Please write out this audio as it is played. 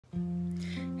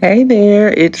Hey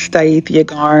there, it's Diathe,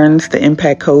 the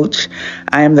Impact Coach.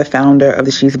 I am the founder of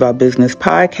the She's About Business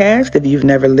podcast. If you've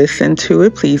never listened to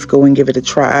it, please go and give it a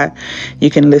try. You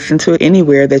can listen to it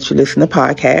anywhere that you listen to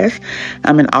podcasts.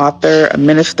 I'm an author, a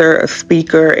minister, a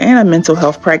speaker, and a mental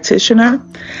health practitioner.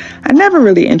 I never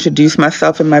really introduced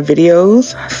myself in my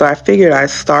videos, so I figured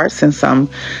I'd start since I'm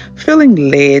feeling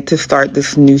led to start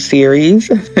this new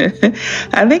series.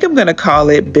 I think I'm going to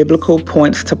call it Biblical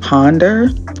Points to Ponder.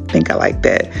 I think I like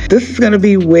that. This is going to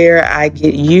be where I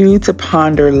get you to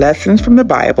ponder lessons from the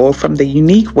Bible from the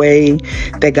unique way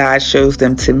that God shows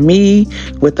them to me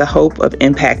with the hope of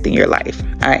impacting your life.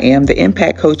 I am the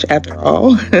Impact Coach after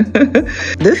all.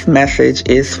 This message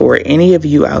is for any of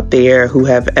you out there who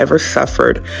have ever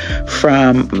suffered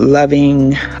from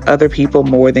loving other people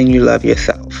more than you love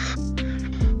yourself.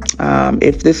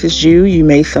 If this is you, you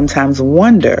may sometimes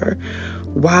wonder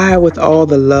why, with all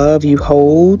the love you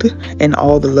hold and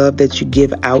all the love that you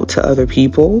give out to other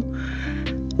people,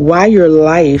 why your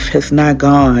life has not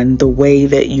gone the way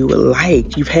that you would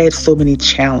like. You've had so many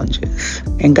challenges.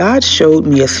 And God showed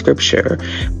me a scripture,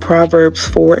 Proverbs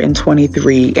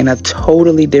 4:23, in a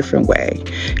totally different way.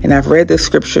 And I've read this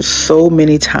scripture so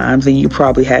many times, and you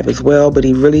probably have as well, but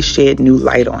he really shed new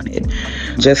light on it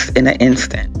just in an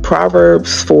instant.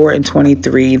 Proverbs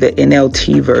 4:23, the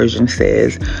NLT version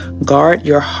says, "Guard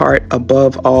your heart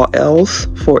above all else,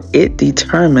 for it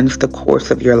determines the course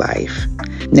of your life."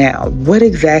 Now, what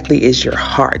exactly is your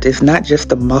heart? It's not just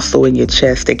the muscle in your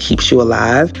chest that keeps you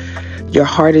alive. Your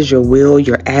heart is your will,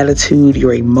 your attitude,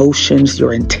 your emotions,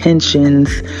 your intentions,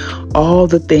 all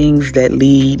the things that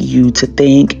lead you to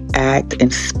think, act,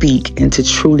 and speak, and to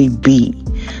truly be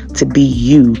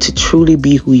you, to truly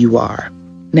be who you are.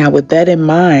 Now, with that in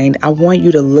mind, I want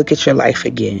you to look at your life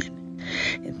again.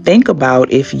 Think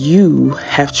about if you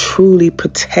have truly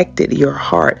protected your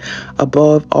heart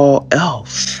above all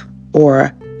else,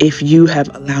 or if you have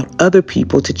allowed other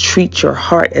people to treat your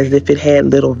heart as if it had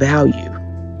little value.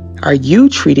 Are you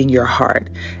treating your heart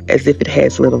as if it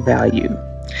has little value?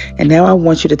 And now I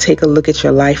want you to take a look at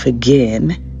your life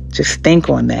again. Just think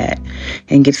on that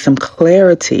and get some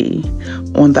clarity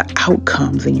on the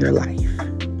outcomes in your life.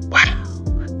 Wow.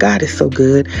 God is so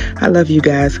good. I love you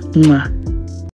guys. Mwah.